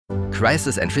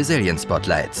Crisis and Resilience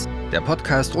Spotlights, der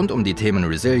Podcast rund um die Themen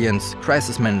Resilience,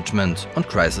 Crisis Management und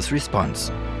Crisis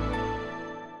Response.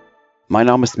 Mein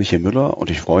Name ist Michael Müller und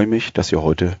ich freue mich, dass ihr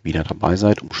heute wieder dabei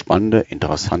seid, um spannende,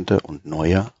 interessante und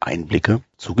neue Einblicke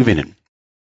zu gewinnen.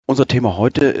 Unser Thema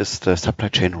heute ist Supply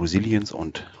Chain Resilience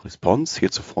und Response.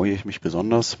 Hierzu freue ich mich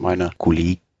besonders, meine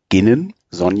Kolleginnen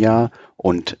Sonja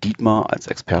und Dietmar als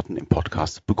Experten im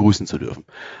Podcast begrüßen zu dürfen.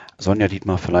 Sonja,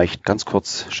 Dietmar, vielleicht ganz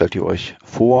kurz stellt ihr euch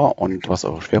vor und was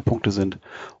eure Schwerpunkte sind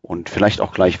und vielleicht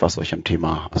auch gleich, was euch am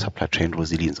Thema Supply Chain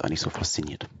Resilience eigentlich so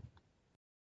fasziniert.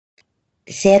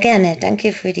 Sehr gerne.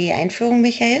 Danke für die Einführung,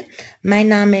 Michael. Mein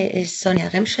Name ist Sonja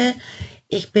Remschel.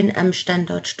 Ich bin am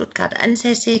Standort Stuttgart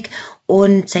ansässig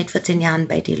und seit 14 Jahren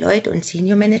bei Deloitte und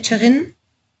Senior Managerin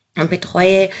und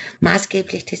betreue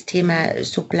maßgeblich das Thema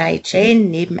Supply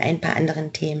Chain neben ein paar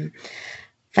anderen Themen.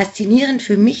 Faszinierend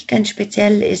für mich ganz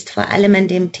speziell ist vor allem an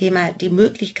dem Thema die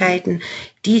Möglichkeiten,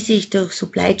 die sich durch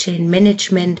Supply Chain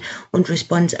Management und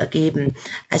Response ergeben.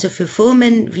 Also für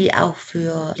Firmen wie auch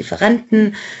für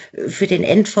Lieferanten, für den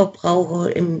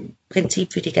Endverbraucher, im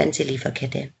Prinzip für die ganze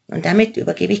Lieferkette. Und damit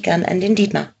übergebe ich gern an den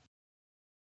Dietmar.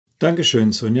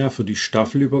 Dankeschön, Sonja, für die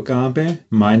Staffelübergabe.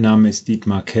 Mein Name ist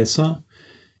Dietmar Kesser.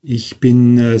 Ich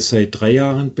bin seit 3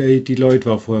 Jahren bei Deloitte,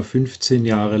 war vorher 15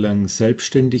 Jahre lang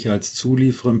selbstständig als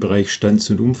Zulieferer im Bereich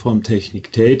Stands- und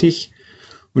Umformtechnik tätig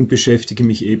und beschäftige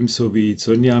mich ebenso wie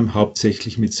Sonja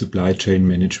hauptsächlich mit Supply Chain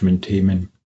Management Themen.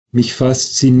 Mich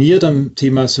fasziniert am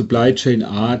Thema Supply Chain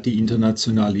A die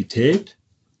Internationalität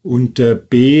und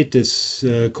B das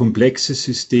komplexe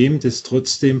System, das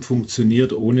trotzdem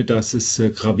funktioniert, ohne dass es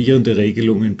gravierende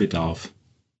Regelungen bedarf.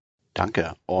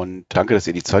 Danke und danke, dass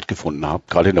ihr die Zeit gefunden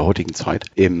habt, gerade in der heutigen Zeit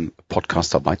im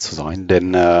Podcast dabei zu sein,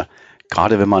 denn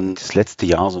gerade wenn man das letzte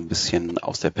Jahr so ein bisschen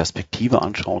aus der Perspektive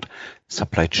anschaut,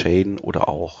 Supply Chain oder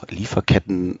auch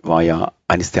Lieferketten war ja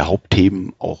eines der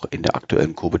Hauptthemen auch in der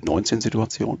aktuellen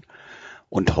Covid-19-Situation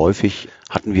und häufig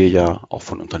hatten wir ja auch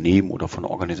von Unternehmen oder von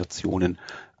Organisationen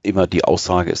immer die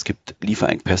Aussage, es gibt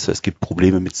Lieferengpässe, es gibt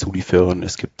Probleme mit Zulieferern,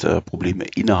 es gibt Probleme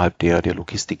innerhalb der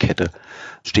Logistikkette.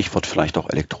 Stichwort vielleicht auch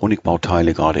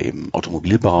Elektronikbauteile, gerade im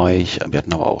Automobilbereich. Wir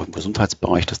hatten aber auch im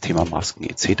Gesundheitsbereich das Thema Masken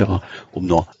etc., um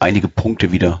nur einige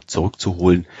Punkte wieder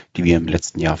zurückzuholen, die wir im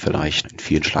letzten Jahr vielleicht in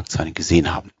vielen Schlagzeilen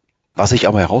gesehen haben. Was sich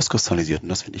aber herauskristallisiert, und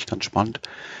das finde ich ganz spannend,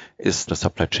 ist, dass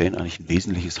Supply Chain eigentlich ein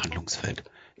wesentliches Handlungsfeld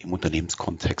im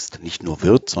Unternehmenskontext nicht nur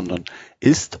wird, sondern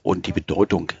ist und die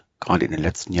Bedeutung gerade in den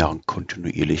letzten Jahren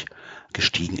kontinuierlich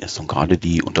gestiegen ist. Und gerade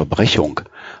die Unterbrechung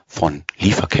von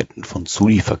Lieferketten, von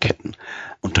Zulieferketten,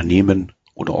 Unternehmen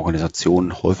oder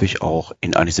Organisationen häufig auch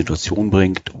in eine Situation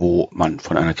bringt, wo man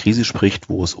von einer Krise spricht,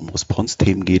 wo es um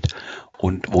Response-Themen geht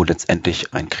und wo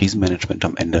letztendlich ein Krisenmanagement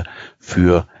am Ende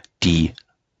für die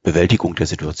Bewältigung der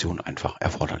Situation einfach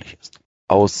erforderlich ist.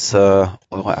 Aus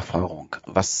eurer Erfahrung,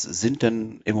 was sind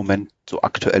denn im Moment so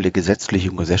aktuelle gesetzliche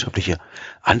und gesellschaftliche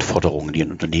Anforderungen, die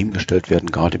in Unternehmen gestellt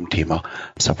werden, gerade im Thema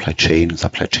Supply Chain und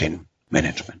Supply Chain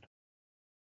Management?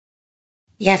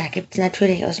 Ja, da gibt es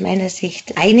natürlich aus meiner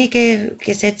Sicht einige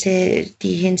Gesetze,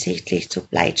 die hinsichtlich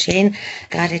Supply Chain,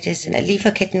 gerade das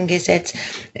Lieferkettengesetz,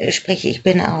 sprich ich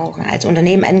bin auch als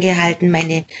Unternehmen angehalten,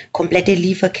 meine komplette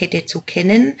Lieferkette zu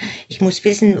kennen. Ich muss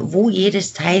wissen, wo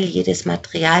jedes Teil, jedes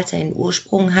Material seinen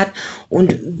Ursprung hat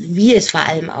und wie es vor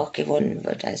allem auch gewonnen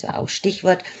wird. Also auch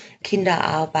Stichwort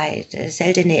Kinderarbeit,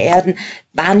 seltene Erden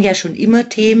waren ja schon immer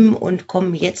Themen und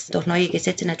kommen jetzt durch neue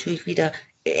Gesetze natürlich wieder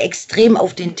extrem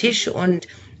auf den Tisch und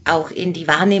auch in die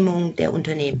Wahrnehmung der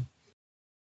Unternehmen.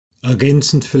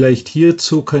 Ergänzend vielleicht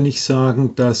hierzu kann ich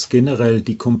sagen, dass generell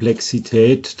die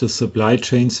Komplexität der Supply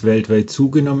Chains weltweit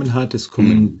zugenommen hat. Es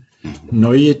kommen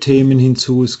neue Themen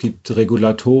hinzu. Es gibt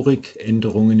Regulatorik,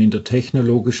 Änderungen in der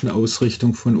technologischen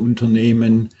Ausrichtung von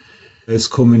Unternehmen. Es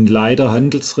kommen leider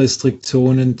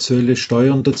Handelsrestriktionen, Zölle,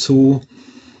 Steuern dazu.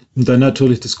 Und dann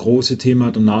natürlich das große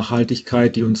Thema der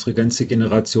Nachhaltigkeit, die unsere ganze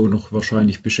Generation noch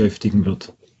wahrscheinlich beschäftigen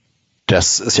wird.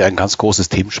 Das ist ja ein ganz großes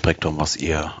Themenspektrum, was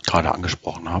ihr gerade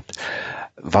angesprochen habt.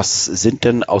 Was sind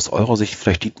denn aus eurer Sicht,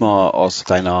 vielleicht Dietmar, aus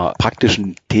deiner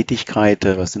praktischen Tätigkeit,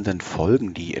 was sind denn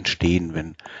Folgen, die entstehen,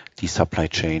 wenn die Supply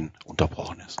Chain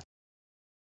unterbrochen ist?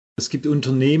 Es gibt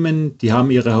Unternehmen, die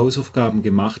haben ihre Hausaufgaben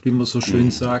gemacht, wie man so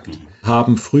schön sagt,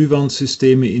 haben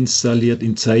Frühwarnsysteme installiert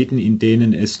in Zeiten, in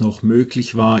denen es noch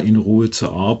möglich war, in Ruhe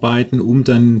zu arbeiten, um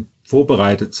dann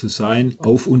vorbereitet zu sein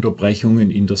auf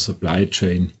Unterbrechungen in der Supply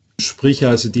Chain. Sprich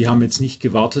also, die haben jetzt nicht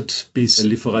gewartet, bis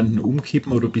Lieferanten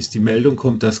umkippen oder bis die Meldung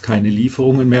kommt, dass keine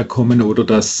Lieferungen mehr kommen oder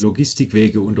dass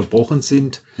Logistikwege unterbrochen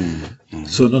sind,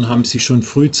 sondern haben sich schon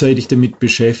frühzeitig damit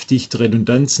beschäftigt,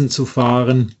 Redundanzen zu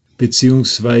fahren,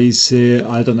 beziehungsweise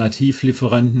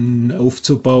Alternativlieferanten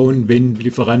aufzubauen, wenn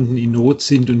Lieferanten in Not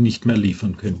sind und nicht mehr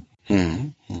liefern können.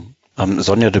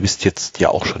 Sonja, du bist jetzt ja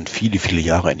auch schon viele, viele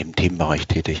Jahre in dem Themenbereich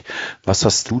tätig. Was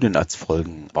hast du denn als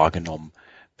Folgen wahrgenommen,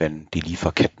 wenn die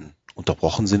Lieferketten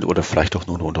unterbrochen sind oder vielleicht auch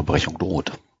nur eine Unterbrechung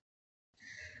droht?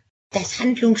 Das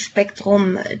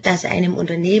Handlungsspektrum, das einem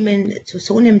Unternehmen zu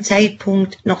so einem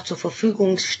Zeitpunkt noch zur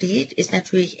Verfügung steht, ist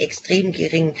natürlich extrem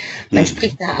gering. Man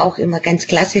spricht da auch immer ganz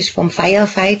klassisch vom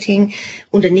Firefighting.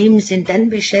 Unternehmen sind dann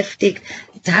beschäftigt,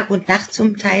 Tag und Nacht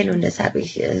zum Teil, und das habe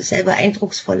ich selber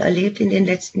eindrucksvoll erlebt in den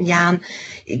letzten Jahren,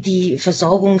 die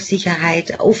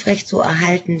Versorgungssicherheit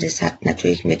aufrechtzuerhalten. Das hat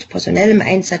natürlich mit personellem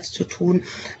Einsatz zu tun,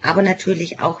 aber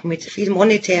natürlich auch mit viel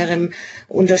monetärem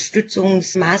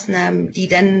Unterstützungsmaßnahmen, die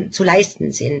dann zu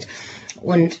leisten sind.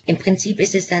 Und im Prinzip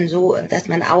ist es dann so, dass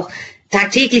man auch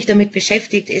tagtäglich damit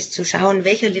beschäftigt ist, zu schauen,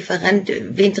 welcher Lieferant,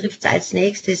 wen trifft es als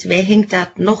nächstes, wer hängt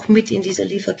da noch mit in dieser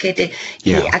Lieferkette,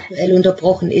 die aktuell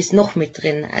unterbrochen ist, noch mit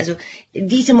drin. Also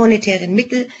diese monetären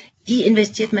Mittel, die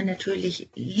investiert man natürlich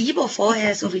lieber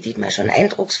vorher, so wie Dietmar schon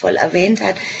eindrucksvoll erwähnt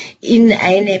hat, in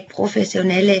eine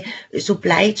professionelle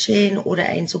Supply Chain oder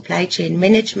ein Supply Chain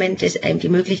Management, das einem die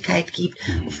Möglichkeit gibt,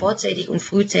 vorzeitig und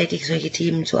frühzeitig solche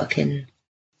Themen zu erkennen.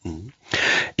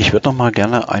 Ich würde noch mal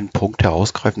gerne einen Punkt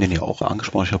herausgreifen, den ihr auch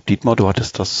angesprochen habt. Ich glaube, Dietmar, du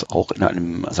hattest das auch in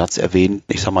einem Satz erwähnt.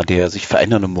 Ich sag mal, der sich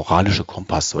verändernde moralische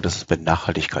Kompass, so das ist mit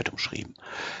Nachhaltigkeit umschrieben.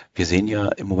 Wir sehen ja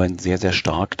im Moment sehr, sehr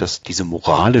stark, dass diese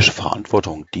moralische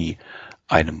Verantwortung, die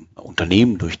einem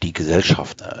Unternehmen durch die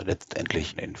Gesellschaft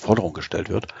letztendlich in Forderung gestellt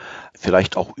wird,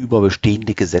 vielleicht auch über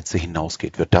bestehende Gesetze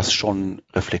hinausgeht. Wird das schon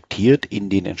reflektiert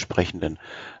in den entsprechenden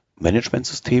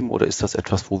Managementsystemen oder ist das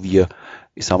etwas, wo wir,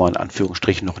 ich sage mal in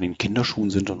Anführungsstrichen, noch in den Kinderschuhen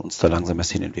sind und uns da langsam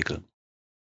erst hin entwickeln?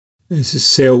 Es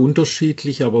ist sehr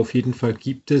unterschiedlich, aber auf jeden Fall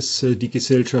gibt es die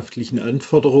gesellschaftlichen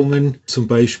Anforderungen, zum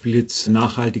Beispiel jetzt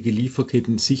nachhaltige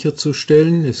Lieferketten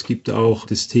sicherzustellen. Es gibt auch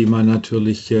das Thema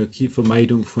natürlich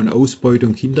Vermeidung von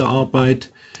Ausbeutung,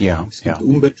 Kinderarbeit. Es gibt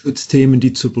Umweltschutzthemen,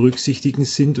 die zu berücksichtigen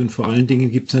sind, und vor allen Dingen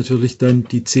gibt es natürlich dann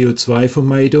die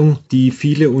CO2-Vermeidung, die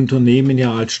viele Unternehmen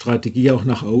ja als Strategie auch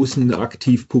nach außen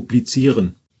aktiv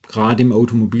publizieren, gerade im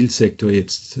Automobilsektor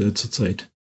jetzt zurzeit.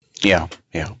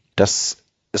 Das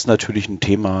ist natürlich ein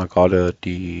Thema, gerade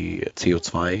die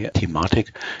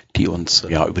CO2-Thematik, die uns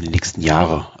über die nächsten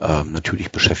Jahre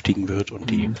natürlich beschäftigen wird und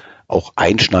die auch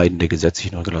einschneidende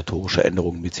gesetzliche und regulatorische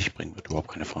Änderungen mit sich bringen wird,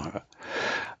 überhaupt keine Frage.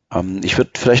 Ich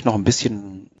würde vielleicht noch ein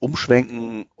bisschen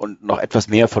umschwenken und noch etwas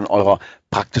mehr von eurer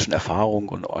praktischen Erfahrung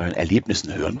und euren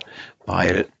Erlebnissen hören,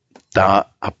 weil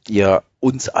da habt ihr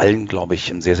uns allen, glaube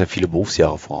ich, sehr, sehr viele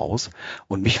Berufsjahre voraus.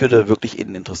 Und mich würde wirklich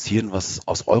interessieren, was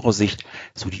aus eurer Sicht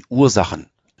so die Ursachen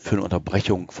für eine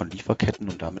Unterbrechung von Lieferketten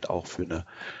und damit auch für eine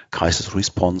Crisis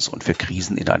Response und für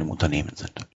Krisen in einem Unternehmen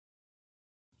sind.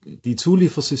 Die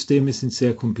Zuliefersysteme sind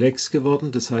sehr komplex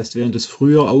geworden. Das heißt, während es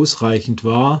früher ausreichend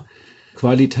war,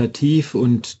 qualitativ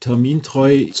und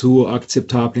termintreu zu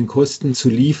akzeptablen Kosten zu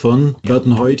liefern,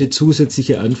 werden heute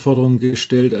zusätzliche Anforderungen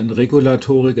gestellt an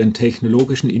Regulatorik, an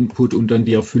technologischen Input und an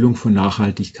die Erfüllung von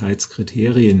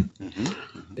Nachhaltigkeitskriterien.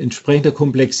 Entsprechend der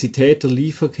Komplexität der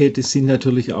Lieferkette sind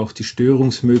natürlich auch die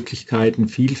Störungsmöglichkeiten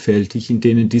vielfältig, in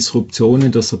denen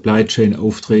Disruptionen der Supply Chain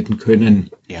auftreten können.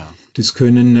 Das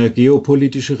können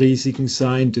geopolitische Risiken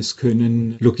sein, das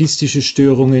können logistische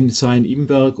Störungen sein im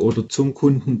Werk oder zum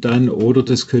Kunden dann, oder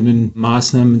das können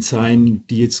Maßnahmen sein,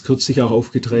 die jetzt kürzlich auch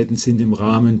aufgetreten sind im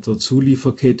Rahmen der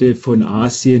Zulieferkette von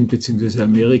Asien bzw.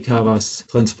 Amerika, was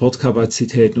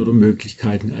Transportkapazitäten oder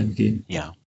Möglichkeiten angeht.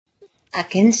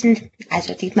 Ergänzend,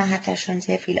 also Dietmar hat da schon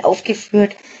sehr viel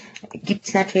aufgeführt, gibt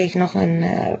es natürlich noch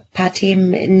ein paar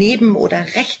Themen neben oder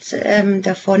rechts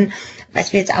davon,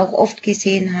 was wir jetzt auch oft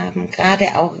gesehen haben,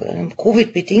 gerade auch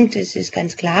Covid-bedingt, es ist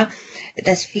ganz klar,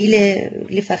 dass viele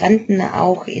Lieferanten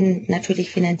auch in natürlich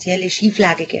finanzielle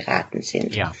Schieflage geraten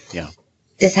sind.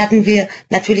 Das hatten wir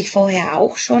natürlich vorher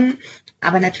auch schon,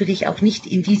 aber natürlich auch nicht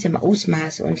in diesem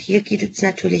Ausmaß. Und hier gilt es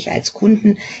natürlich als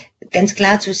Kunden ganz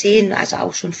klar zu sehen, also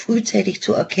auch schon frühzeitig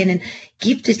zu erkennen,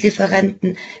 gibt es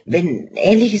Lieferanten, wenn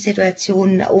ähnliche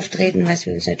Situationen auftreten, was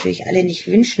wir uns natürlich alle nicht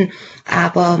wünschen,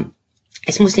 aber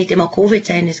es muss nicht immer Covid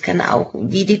sein, es kann auch,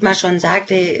 wie Dietmar schon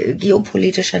sagte,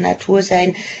 geopolitischer Natur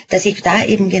sein, dass ich da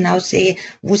eben genau sehe,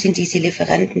 wo sind diese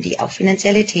Lieferanten, die auch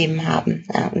finanzielle Themen haben.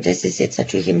 Ja, und das ist jetzt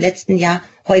natürlich im letzten Jahr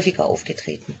häufiger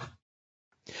aufgetreten.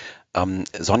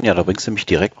 Sonja, da bringst du mich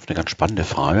direkt auf eine ganz spannende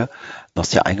Frage. Du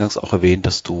hast ja eingangs auch erwähnt,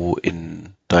 dass du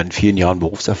in deinen vielen Jahren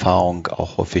Berufserfahrung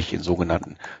auch häufig in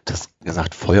sogenannten, das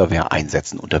gesagt,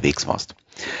 Feuerwehreinsätzen unterwegs warst.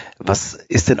 Was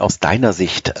ist denn aus deiner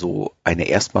Sicht so eine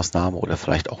Erstmaßnahme oder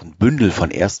vielleicht auch ein Bündel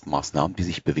von Erstmaßnahmen, die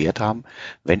sich bewährt haben,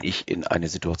 wenn ich in eine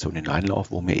Situation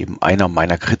hineinlaufe, wo mir eben einer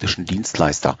meiner kritischen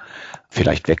Dienstleister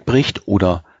vielleicht wegbricht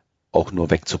oder auch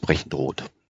nur wegzubrechen droht?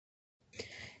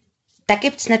 Da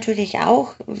gibt es natürlich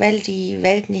auch, weil die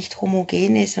Welt nicht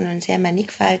homogen ist, sondern sehr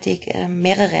mannigfaltig,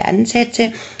 mehrere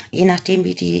Ansätze. Je nachdem,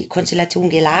 wie die Konstellation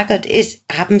gelagert ist,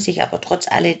 haben sich aber trotz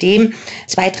alledem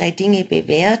 2, 3 Dinge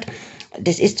bewährt.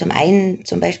 Das ist zum einen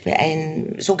zum Beispiel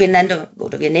ein sogenannter,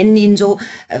 oder wir nennen ihn so,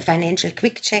 Financial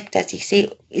Quick Check, dass ich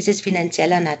sehe, ist es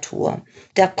finanzieller Natur.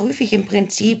 Da prüfe ich im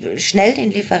Prinzip schnell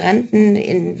den Lieferanten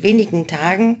in wenigen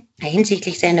Tagen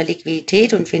hinsichtlich seiner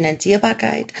Liquidität und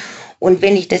Finanzierbarkeit. Und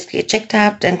wenn ich das gecheckt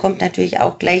habe, dann kommt natürlich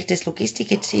auch gleich das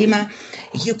Logistik-Thema.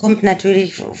 Hier kommt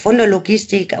natürlich von der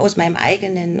Logistik aus meinem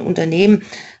eigenen Unternehmen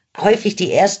häufig die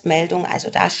Erstmeldung.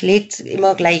 Also da schlägt es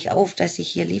immer gleich auf, dass sich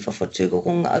hier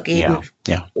Lieferverzögerungen ergeben.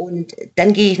 Ja. Und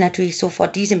dann gehe ich natürlich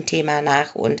sofort diesem Thema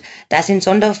nach. Und da sind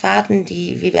Sonderfahrten,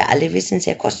 die, wie wir alle wissen,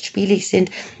 sehr kostspielig sind,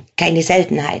 keine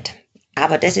Seltenheit.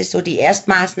 Aber das ist so die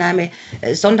Erstmaßnahme,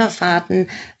 Sonderfahrten,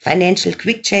 Financial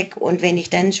Quick Check. Und wenn ich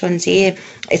dann schon sehe,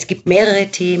 es gibt mehrere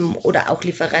Themen oder auch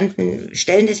Lieferanten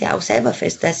stellen das ja auch selber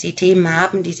fest, dass sie Themen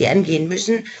haben, die sie angehen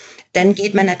müssen, dann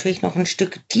geht man natürlich noch ein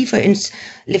Stück tiefer ins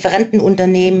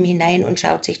Lieferantenunternehmen hinein und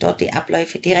schaut sich dort die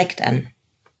Abläufe direkt an.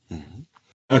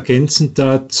 Ergänzend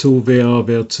dazu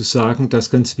wäre zu sagen, dass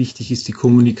ganz wichtig ist, die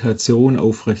Kommunikation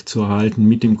aufrechtzuerhalten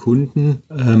mit dem Kunden.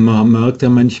 Man merkt ja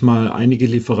manchmal, einige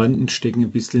Lieferanten stecken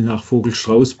ein bisschen nach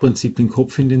Vogel-Strauß-Prinzip den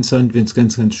Kopf in den Sand, wenn es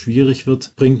ganz, ganz schwierig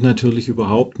wird. Bringt natürlich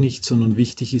überhaupt nichts, sondern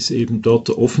wichtig ist eben dort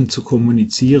offen zu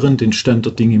kommunizieren, den Stand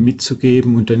der Dinge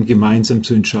mitzugeben und dann gemeinsam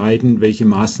zu entscheiden, welche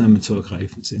Maßnahmen zu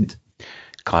ergreifen sind.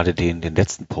 Gerade den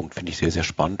letzten Punkt finde ich sehr, sehr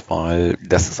spannend, weil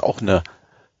das ist auch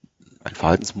ein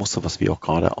Verhaltensmuster, was wir auch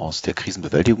gerade aus der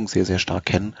Krisenbewältigung sehr, sehr stark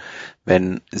kennen.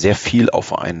 Wenn sehr viel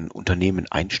auf ein Unternehmen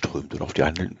einströmt oder auf die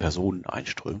handelnden Personen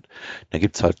einströmt, dann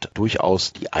gibt's halt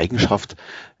durchaus die Eigenschaft,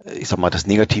 ich sag mal, das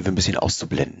Negative ein bisschen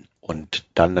auszublenden und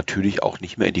dann natürlich auch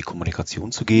nicht mehr in die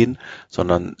Kommunikation zu gehen,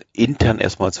 sondern intern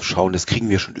erstmal zu schauen, das kriegen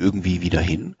wir schon irgendwie wieder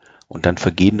hin. Und dann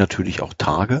vergehen natürlich auch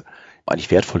Tage,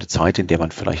 eigentlich wertvolle Zeit, in der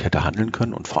man vielleicht hätte handeln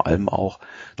können, und vor allem auch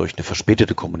durch eine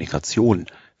verspätete Kommunikation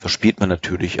verspielt man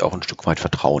natürlich auch ein Stück weit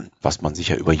Vertrauen, was man sich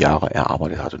ja über Jahre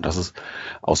erarbeitet hat. Und das ist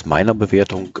aus meiner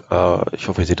Bewertung, ich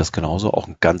hoffe, ihr seht das genauso, auch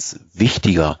ein ganz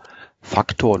wichtiger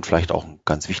Faktor und vielleicht auch ein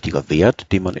ganz wichtiger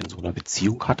Wert, den man in so einer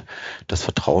Beziehung hat. Das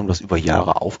Vertrauen, was über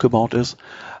Jahre aufgebaut ist,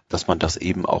 dass man das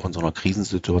eben auch in so einer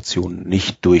Krisensituation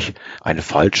nicht durch eine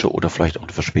falsche oder vielleicht auch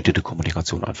eine verspätete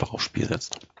Kommunikation einfach aufs Spiel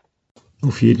setzt.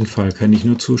 Auf jeden Fall, kann ich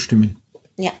nur zustimmen.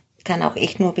 Ja, kann auch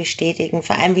ich nur bestätigen.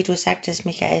 Vor allem, wie du sagtest,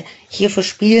 Michael, hier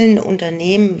verspielen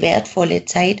Unternehmen wertvolle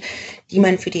Zeit, die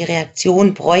man für die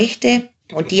Reaktion bräuchte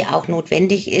und die auch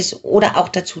notwendig ist oder auch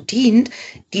dazu dient,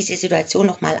 diese Situation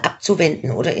nochmal abzuwenden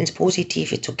oder ins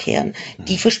Positive zu kehren.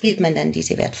 Die verspielt man dann,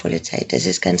 diese wertvolle Zeit. Das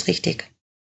ist ganz richtig.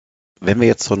 Wenn wir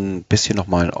jetzt so ein bisschen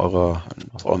nochmal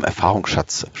aus eurem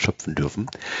Erfahrungsschatz schöpfen dürfen,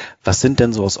 was sind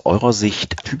denn so aus eurer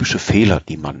Sicht typische Fehler,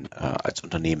 die man als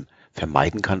Unternehmen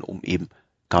vermeiden kann, um eben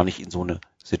gar nicht in so eine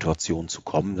Situation zu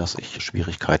kommen, dass ich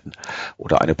Schwierigkeiten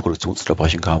oder eine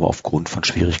Produktionsunterbrechung habe aufgrund von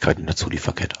Schwierigkeiten in der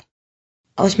Zulieferkette?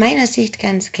 Aus meiner Sicht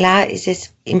ganz klar ist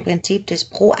es im Prinzip das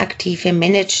proaktive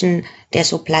Managen der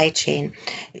Supply Chain.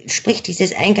 Sprich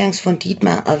dieses eingangs von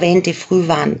Dietmar erwähnte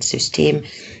Frühwarnsystem.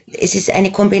 Es ist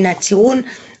eine Kombination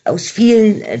aus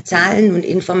vielen Zahlen und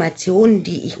Informationen,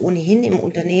 die ich ohnehin im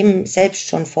Unternehmen selbst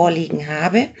schon vorliegen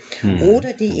habe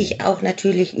oder die ich auch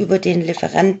natürlich über den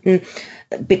Lieferanten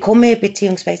bekomme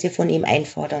bzw. von ihm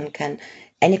einfordern kann.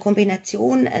 Eine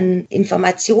Kombination an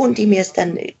Informationen, die mir es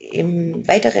dann im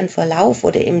weiteren Verlauf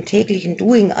oder im täglichen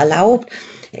Doing erlaubt,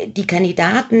 die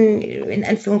Kandidaten in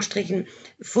Anführungsstrichen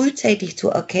frühzeitig zu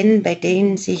erkennen, bei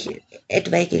denen sich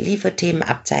etwaige Lieferthemen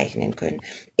abzeichnen können.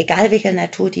 Egal welcher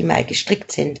Natur die mal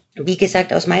gestrickt sind. Wie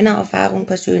gesagt, aus meiner Erfahrung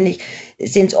persönlich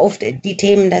sind es oft die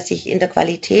Themen, dass ich in der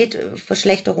Qualität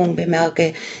Verschlechterung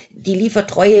bemerke. Die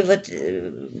Liefertreue wird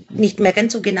nicht mehr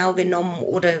ganz so genau genommen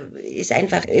oder ist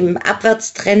einfach im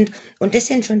Abwärtstrend. Und das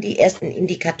sind schon die ersten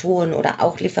Indikatoren oder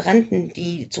auch Lieferanten,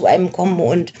 die zu einem kommen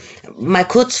und mal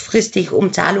kurzfristig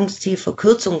um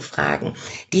Zahlungszielverkürzung fragen.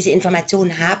 Diese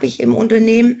Informationen habe ich im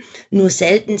Unternehmen, nur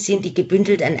selten sind die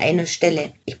gebündelt an einer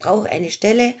Stelle. Ich brauche eine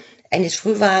Stelle eines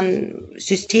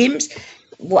Frühwarnsystems,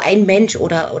 wo ein Mensch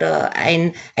oder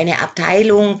eine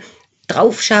Abteilung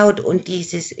draufschaut und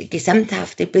dieses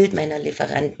gesamthafte Bild meiner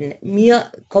Lieferanten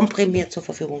mir komprimiert zur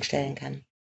Verfügung stellen kann.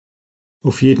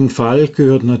 Auf jeden Fall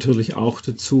gehört natürlich auch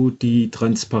dazu, die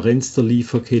Transparenz der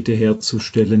Lieferkette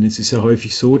herzustellen. Es ist ja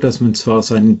häufig so, dass man zwar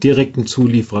seinen direkten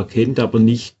Zulieferer kennt, aber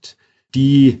nicht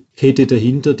die Kette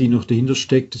dahinter, die noch dahinter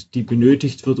steckt, die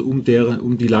benötigt wird, um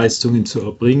die Leistungen zu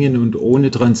erbringen. Und ohne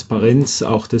Transparenz,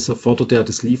 auch das erfordert ja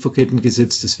das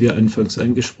Lieferkettengesetz, das wir anfangs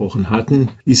angesprochen hatten,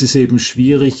 ist es eben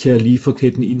schwierig,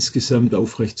 Lieferketten insgesamt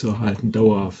aufrechtzuerhalten,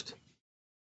 dauerhaft.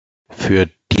 Für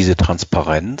diese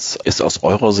Transparenz ist aus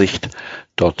eurer Sicht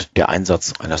dort der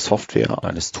Einsatz einer Software,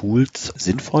 eines Tools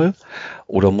sinnvoll?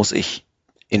 Oder muss ich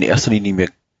in erster Linie mir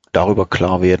darüber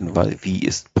klar werden, wie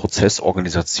ist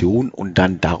Prozessorganisation und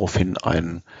dann daraufhin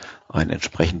ein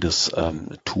entsprechendes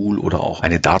Tool oder auch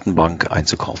eine Datenbank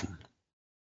einzukaufen?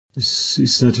 Es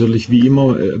ist natürlich wie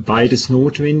immer beides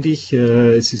notwendig.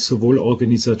 Es ist sowohl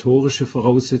organisatorische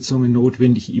Voraussetzungen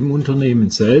notwendig im Unternehmen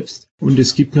selbst und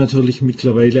es gibt natürlich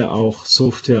mittlerweile auch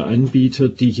Softwareanbieter,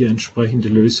 die hier entsprechende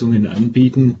Lösungen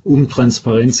anbieten, um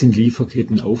Transparenz in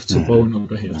Lieferketten aufzubauen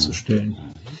oder herzustellen.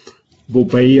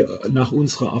 Wobei nach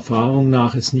unserer Erfahrung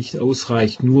nach es nicht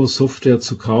ausreicht, nur Software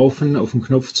zu kaufen, auf den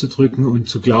Knopf zu drücken und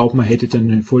zu glauben, man hätte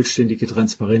dann eine vollständige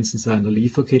Transparenz in seiner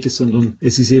Lieferkette, sondern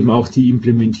es ist eben auch die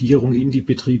Implementierung in die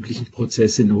betrieblichen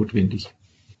Prozesse notwendig.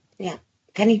 Ja,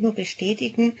 kann ich nur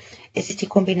bestätigen. Es ist die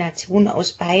Kombination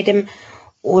aus beidem.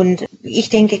 Und ich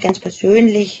denke ganz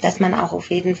persönlich, dass man auch auf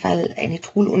jeden Fall eine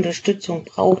Tool-Unterstützung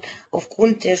braucht,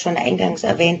 aufgrund der schon eingangs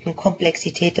erwähnten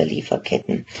Komplexität der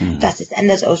Lieferketten. Das ist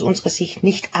anders aus unserer Sicht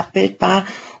nicht abbildbar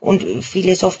und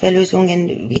viele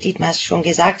Softwarelösungen, wie Dietmar schon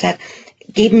gesagt hat,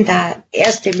 geben da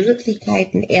erste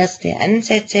Möglichkeiten, erste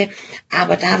Ansätze,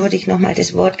 aber da würde ich nochmal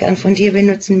das Wort gern von dir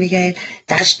benutzen, Michael,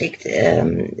 da steckt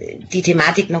die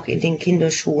Thematik noch in den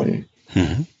Kinderschuhen.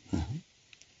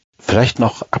 Vielleicht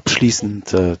noch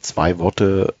abschließend 2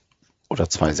 Worte oder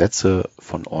 2 Sätze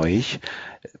von euch.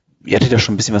 Ihr hattet ja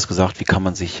schon ein bisschen was gesagt, wie kann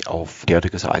man sich auf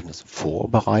derartiges Ereignis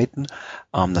vorbereiten,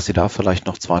 dass ihr da vielleicht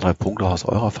noch 2, 3 Punkte aus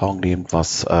eurer Erfahrung nehmt,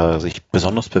 was sich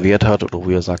besonders bewährt hat oder wo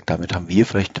ihr sagt, damit haben wir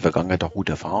vielleicht in der Vergangenheit auch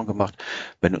gute Erfahrungen gemacht,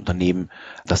 wenn ein Unternehmen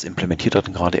das implementiert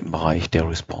hat, gerade im Bereich der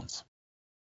Response.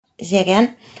 Sehr gern.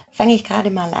 Fange ich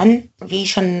gerade mal an. Wie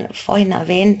schon vorhin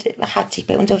erwähnt, hat sich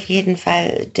bei uns auf jeden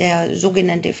Fall der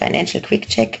sogenannte Financial Quick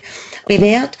Check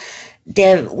bewährt,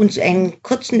 der uns einen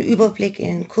kurzen Überblick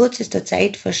in kürzester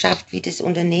Zeit verschafft, wie das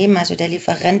Unternehmen, also der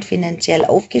Lieferant, finanziell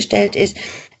aufgestellt ist.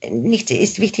 Nichts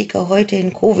ist wichtiger heute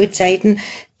in Covid-Zeiten,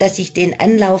 dass ich den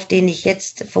Anlauf, den ich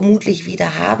jetzt vermutlich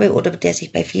wieder habe oder der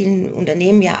sich bei vielen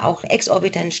Unternehmen ja auch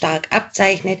exorbitant stark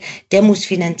abzeichnet, der muss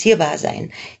finanzierbar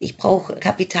sein. Ich brauche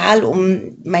Kapital,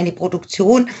 um meine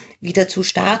Produktion wieder zu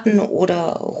starten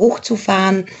oder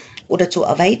hochzufahren oder zu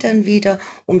erweitern wieder,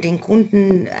 um den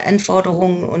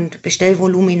Kundenanforderungen und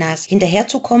Bestellvoluminas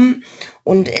hinterherzukommen.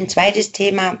 Und ein zweites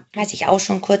Thema, was ich auch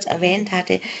schon kurz erwähnt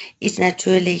hatte, ist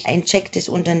natürlich ein Check des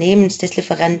Unternehmens, des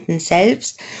Lieferanten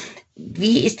selbst.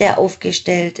 Wie ist er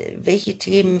aufgestellt? Welche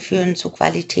Themen führen zu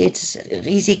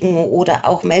Qualitätsrisiken oder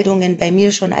auch Meldungen bei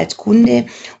mir schon als Kunde?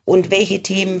 Und welche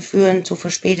Themen führen zu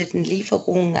verspäteten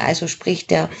Lieferungen, also sprich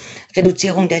der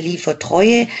Reduzierung der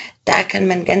Liefertreue? Da kann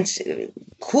man ganz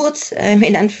kurz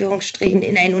in Anführungsstrichen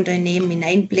in ein Unternehmen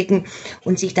hineinblicken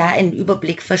und sich da einen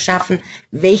Überblick verschaffen,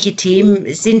 welche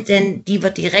Themen sind denn, die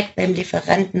wir direkt beim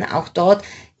Lieferanten auch dort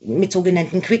mit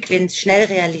sogenannten Quick Wins schnell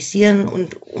realisieren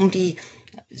und um die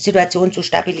Situation zu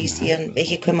stabilisieren.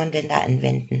 Welche können wir denn da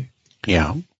anwenden?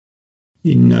 Ja.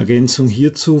 In Ergänzung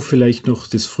hierzu vielleicht noch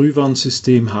das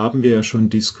Frühwarnsystem haben wir ja schon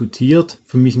diskutiert.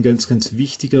 Für mich ein ganz, ganz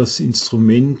wichtiges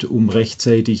Instrument, um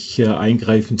rechtzeitig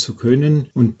eingreifen zu können.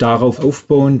 Und darauf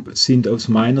aufbauend sind aus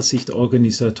meiner Sicht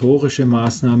organisatorische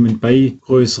Maßnahmen bei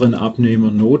größeren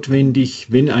Abnehmern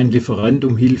notwendig, wenn ein Lieferant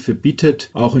um Hilfe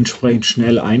bittet, auch entsprechend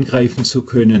schnell eingreifen zu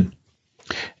können.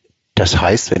 Das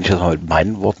heißt, wenn ich das mal mit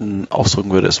meinen Worten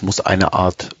ausdrücken würde, es muss eine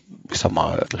Art, ich sag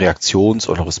mal, Reaktions-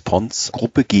 oder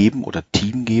Response-Gruppe geben oder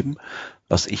Team geben,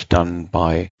 was ich dann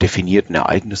bei definierten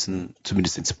Ereignissen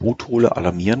zumindest ins Boot hole,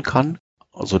 alarmieren kann,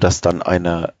 sodass dann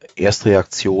eine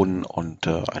Erstreaktion und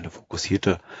eine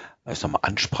fokussierte, ich sag mal,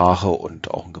 Ansprache und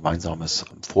auch ein gemeinsames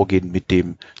Vorgehen mit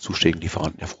dem zuständigen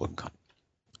Lieferanten erfolgen kann.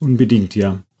 Unbedingt,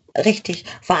 ja. Richtig.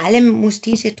 Vor allem muss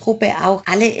diese Truppe auch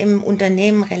alle im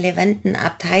Unternehmen relevanten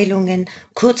Abteilungen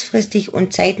kurzfristig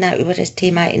und zeitnah über das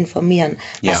Thema informieren.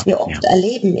 Was wir oft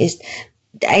erleben ist,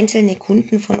 einzelne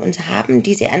Kunden von uns haben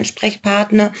diese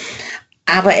Ansprechpartner,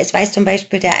 aber es weiß zum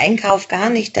Beispiel der Einkauf gar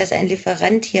nicht, dass ein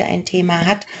Lieferant hier ein Thema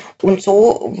hat und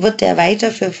so wird der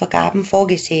weiter für Vergaben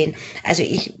vorgesehen. Also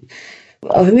ich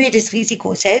erhöhe das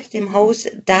Risiko selbst im Haus,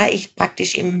 da ich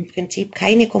praktisch im Prinzip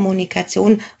keine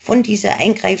Kommunikation von dieser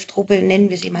Eingreiftruppe, nennen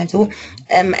wir sie mal so,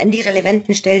 an die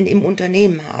relevanten Stellen im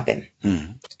Unternehmen habe.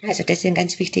 Also das ist ein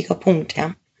ganz wichtiger Punkt,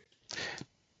 ja.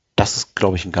 Das ist,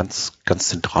 glaube ich, ein ganz, ganz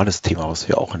zentrales Thema, was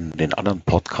wir auch in den anderen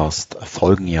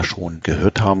Podcast-Folgen ja schon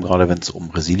gehört haben, gerade wenn es um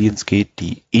Resilienz geht,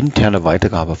 die interne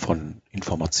Weitergabe von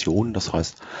Informationen, das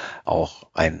heißt auch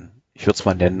ich würde es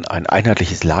mal nennen, ein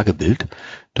einheitliches Lagebild,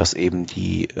 dass eben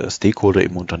die Stakeholder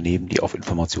im Unternehmen, die auf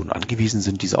Informationen angewiesen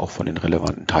sind, diese auch von den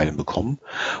relevanten Teilen bekommen,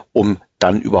 um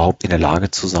dann überhaupt in der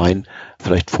Lage zu sein,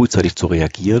 vielleicht frühzeitig zu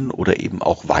reagieren oder eben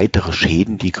auch weitere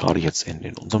Schäden, die gerade jetzt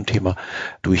in unserem Thema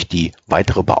durch die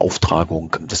weitere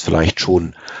Beauftragung des vielleicht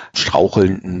schon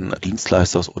strauchelnden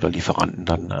Dienstleisters oder Lieferanten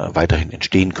dann weiterhin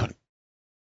entstehen können.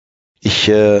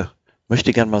 Ich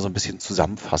möchte gerne mal so ein bisschen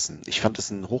zusammenfassen. Ich fand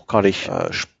es einen hochgradig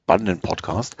spannenden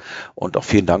Podcast und auch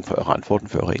vielen Dank für eure Antworten,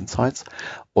 für eure Insights.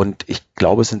 Und ich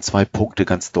glaube, es sind 2 Punkte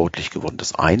ganz deutlich geworden.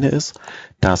 Das eine ist,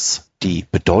 dass die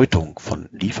Bedeutung von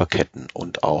Lieferketten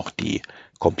und auch die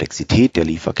Komplexität der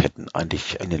Lieferketten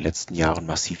eigentlich in den letzten Jahren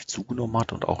massiv zugenommen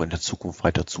hat und auch in der Zukunft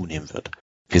weiter zunehmen wird.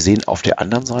 Wir sehen auf der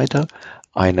anderen Seite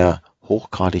eine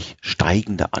hochgradig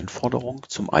steigende Anforderung,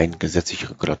 zum einen gesetzlich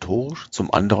regulatorisch,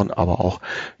 zum anderen aber auch,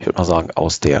 ich würde mal sagen,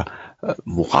 aus der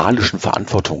moralischen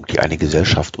Verantwortung, die eine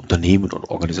Gesellschaft, Unternehmen und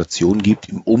Organisationen gibt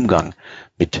im Umgang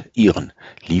mit ihren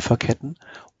Lieferketten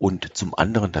und zum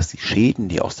anderen, dass die Schäden,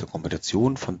 die aus der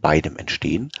Kombination von beidem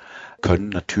entstehen, können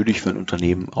natürlich für ein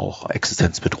Unternehmen auch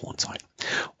existenzbedrohend sein.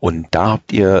 Und da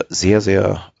habt ihr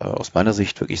sehr, aus meiner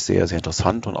Sicht wirklich sehr, sehr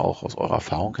interessant und auch aus eurer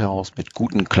Erfahrung heraus mit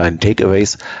guten kleinen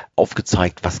Takeaways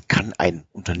aufgezeigt, was kann ein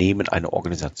Unternehmen, eine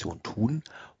Organisation tun,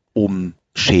 um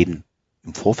Schäden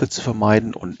im Vorfeld zu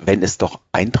vermeiden und wenn es doch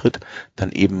eintritt,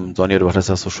 dann eben, Sonja, du hattest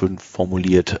das so schön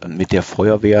formuliert, mit der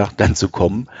Feuerwehr dann zu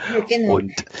kommen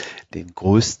und den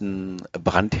größten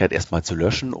Brandherd erstmal zu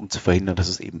löschen, um zu verhindern, dass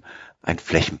es eben ein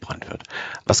Flächenbrand wird.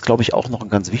 Was, glaube ich, auch noch ein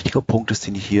ganz wichtiger Punkt ist,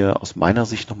 den ich hier aus meiner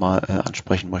Sicht nochmal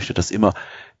ansprechen möchte, dass immer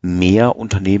mehr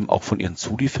Unternehmen auch von ihren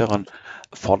Zulieferern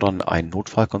fordern, ein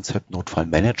Notfallkonzept,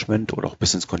 Notfallmanagement oder auch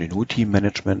Business Continuity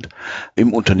Management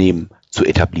im Unternehmen zu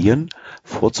etablieren,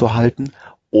 vorzuhalten,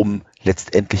 um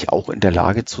letztendlich auch in der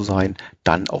Lage zu sein,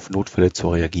 dann auf Notfälle zu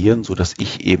reagieren, so dass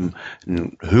ich eben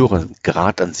einen höheren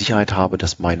Grad an Sicherheit habe,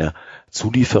 dass meine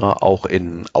Zulieferer auch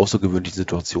in außergewöhnlichen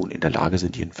Situationen in der Lage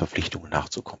sind, ihren Verpflichtungen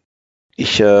nachzukommen.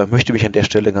 Ich möchte mich an der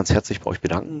Stelle ganz herzlich bei euch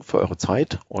bedanken für eure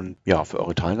Zeit und ja, für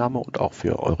eure Teilnahme und auch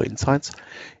für eure Insights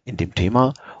in dem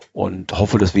Thema und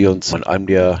hoffe, dass wir uns in einem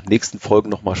der nächsten Folgen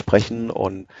nochmal sprechen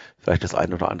und vielleicht das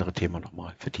ein oder andere Thema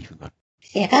nochmal vertiefen können.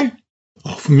 Sehr gern.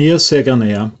 Auch von mir sehr gerne,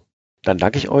 ja. Dann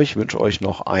danke ich euch, wünsche euch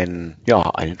noch einen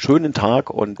schönen Tag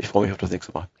und ich freue mich auf das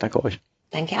nächste Mal. Danke euch.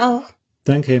 Danke auch.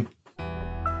 Danke.